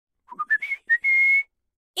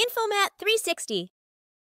Infomat360.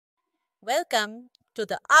 Welcome to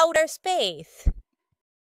the outer space.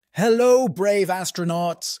 Hello, brave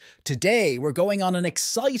astronauts! Today we're going on an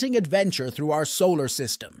exciting adventure through our solar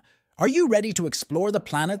system. Are you ready to explore the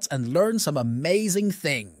planets and learn some amazing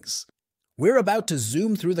things? We're about to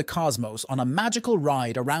zoom through the cosmos on a magical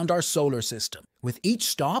ride around our solar system. With each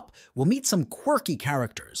stop, we'll meet some quirky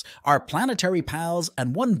characters, our planetary pals,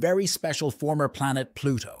 and one very special former planet,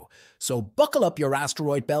 Pluto. So buckle up your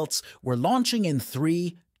asteroid belts. We're launching in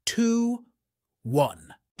 3, 2,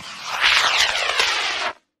 1.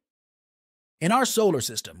 In our solar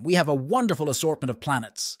system, we have a wonderful assortment of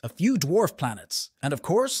planets, a few dwarf planets, and of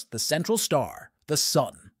course, the central star, the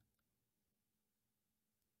Sun.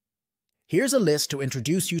 Here's a list to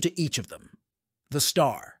introduce you to each of them. The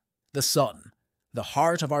star, the Sun, the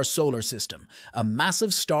heart of our solar system, a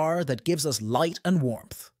massive star that gives us light and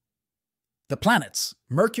warmth. The planets: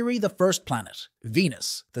 Mercury, the first planet;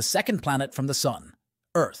 Venus, the second planet from the Sun;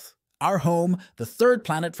 Earth, our home, the third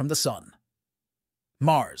planet from the Sun;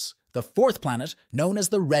 Mars, the fourth planet, known as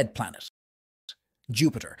the red planet;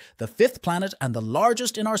 Jupiter, the fifth planet and the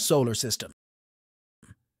largest in our solar system;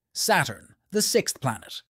 Saturn, the sixth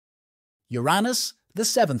planet; Uranus, the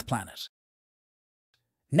seventh planet;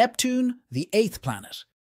 Neptune, the eighth planet;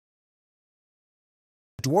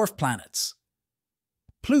 dwarf planets;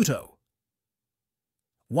 Pluto.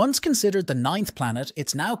 Once considered the ninth planet,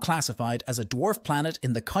 it's now classified as a dwarf planet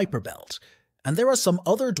in the Kuiper Belt, and there are some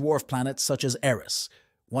other dwarf planets such as Eris,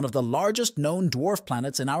 one of the largest known dwarf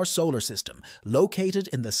planets in our solar system, located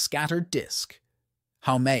in the scattered disk.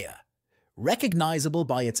 Haumea. Recognizable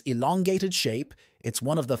by its elongated shape, it's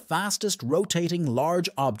one of the fastest rotating large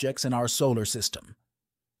objects in our solar system.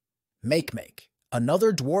 Makemake,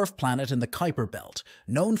 another dwarf planet in the Kuiper Belt,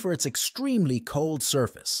 known for its extremely cold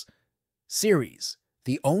surface. Ceres,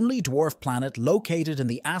 the only dwarf planet located in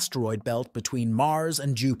the asteroid belt between Mars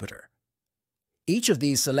and Jupiter. Each of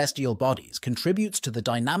these celestial bodies contributes to the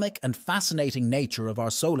dynamic and fascinating nature of our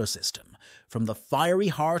solar system, from the fiery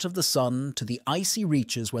heart of the Sun to the icy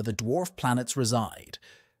reaches where the dwarf planets reside.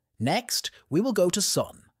 Next, we will go to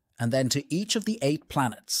Sun, and then to each of the 8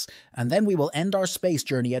 planets, and then we will end our space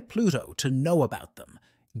journey at Pluto to know about them.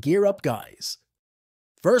 Gear up, guys.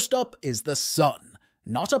 First up is the Sun,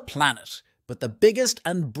 not a planet, but the biggest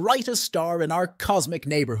and brightest star in our cosmic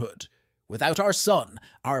neighborhood. Without our Sun,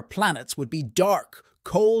 our planets would be dark,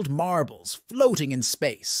 cold marbles floating in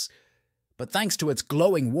space. But thanks to its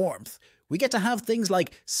glowing warmth, we get to have things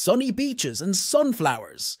like sunny beaches and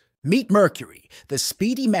sunflowers. Meet Mercury, the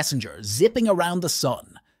speedy messenger zipping around the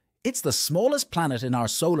Sun. It's the smallest planet in our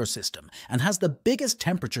solar system and has the biggest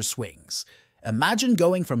temperature swings. Imagine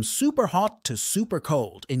going from super hot to super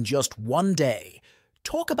cold in just one day.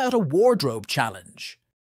 Talk about a wardrobe challenge.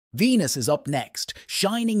 Venus is up next,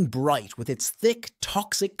 shining bright with its thick,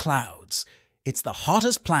 toxic clouds. It's the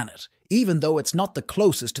hottest planet, even though it's not the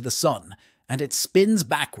closest to the Sun, and it spins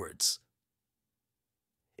backwards.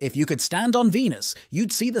 If you could stand on Venus,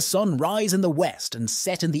 you'd see the Sun rise in the west and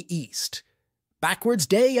set in the east. Backwards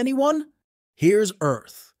day, anyone? Here's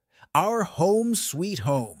Earth, our home sweet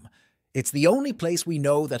home. It's the only place we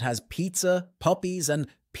know that has pizza, puppies, and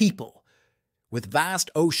people. With vast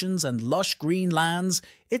oceans and lush green lands,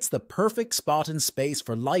 it's the perfect spot in space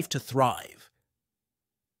for life to thrive.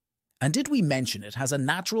 And did we mention it has a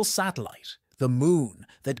natural satellite, the Moon,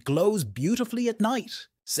 that glows beautifully at night?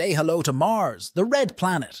 Say hello to Mars, the red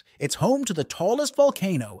planet. It's home to the tallest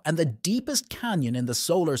volcano and the deepest canyon in the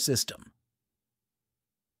solar system.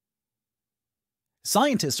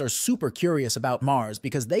 Scientists are super curious about Mars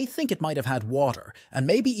because they think it might have had water and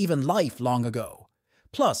maybe even life long ago.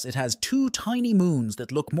 Plus, it has 2 tiny moons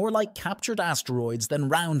that look more like captured asteroids than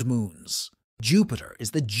round moons. Jupiter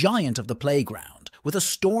is the giant of the playground, with a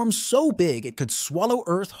storm so big it could swallow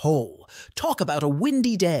Earth whole. Talk about a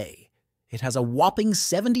windy day. It has a whopping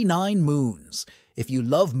 79 moons. If you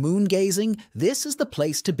love moon gazing, this is the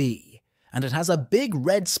place to be. And it has a big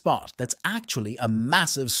red spot that's actually a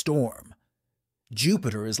massive storm.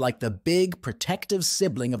 Jupiter is like the big, protective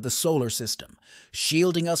sibling of the solar system,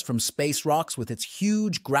 shielding us from space rocks with its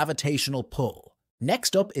huge gravitational pull.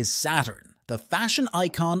 Next up is Saturn, the fashion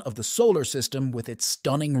icon of the solar system with its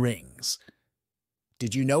stunning rings.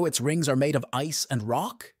 Did you know its rings are made of ice and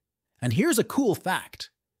rock? And here's a cool fact.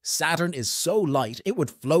 Saturn is so light it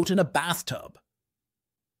would float in a bathtub.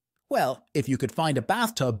 Well, if you could find a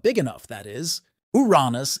bathtub big enough, that is.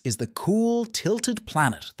 Uranus is the cool, tilted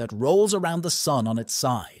planet that rolls around the Sun on its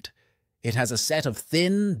side. It has a set of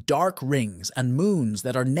thin, dark rings and moons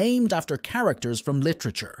that are named after characters from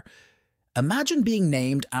literature. Imagine being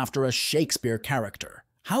named after a Shakespeare character.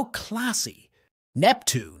 How classy!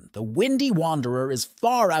 Neptune, the windy wanderer, is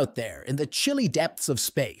far out there in the chilly depths of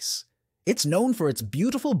space. It's known for its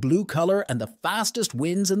beautiful blue color and the fastest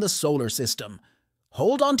winds in the solar system.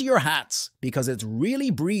 Hold on to your hats, because it's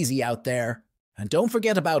really breezy out there. And don't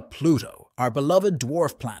forget about Pluto, our beloved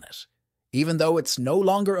dwarf planet. Even though it's no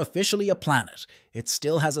longer officially a planet, it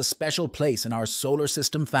still has a special place in our solar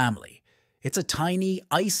system family. It's a tiny,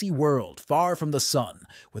 icy world far from the sun,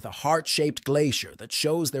 with a heart-shaped glacier that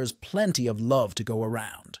shows there's plenty of love to go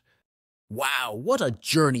around. Wow, what a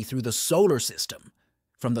journey through the solar system!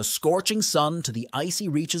 From the scorching sun to the icy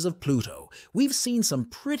reaches of Pluto, we've seen some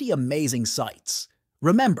pretty amazing sights.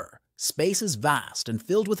 Remember, space is vast and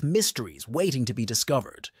filled with mysteries waiting to be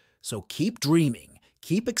discovered. So keep dreaming,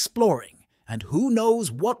 keep exploring, and who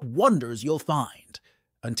knows what wonders you'll find.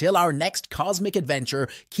 Until our next cosmic adventure,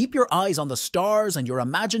 keep your eyes on the stars and your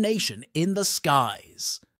imagination in the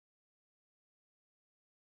skies.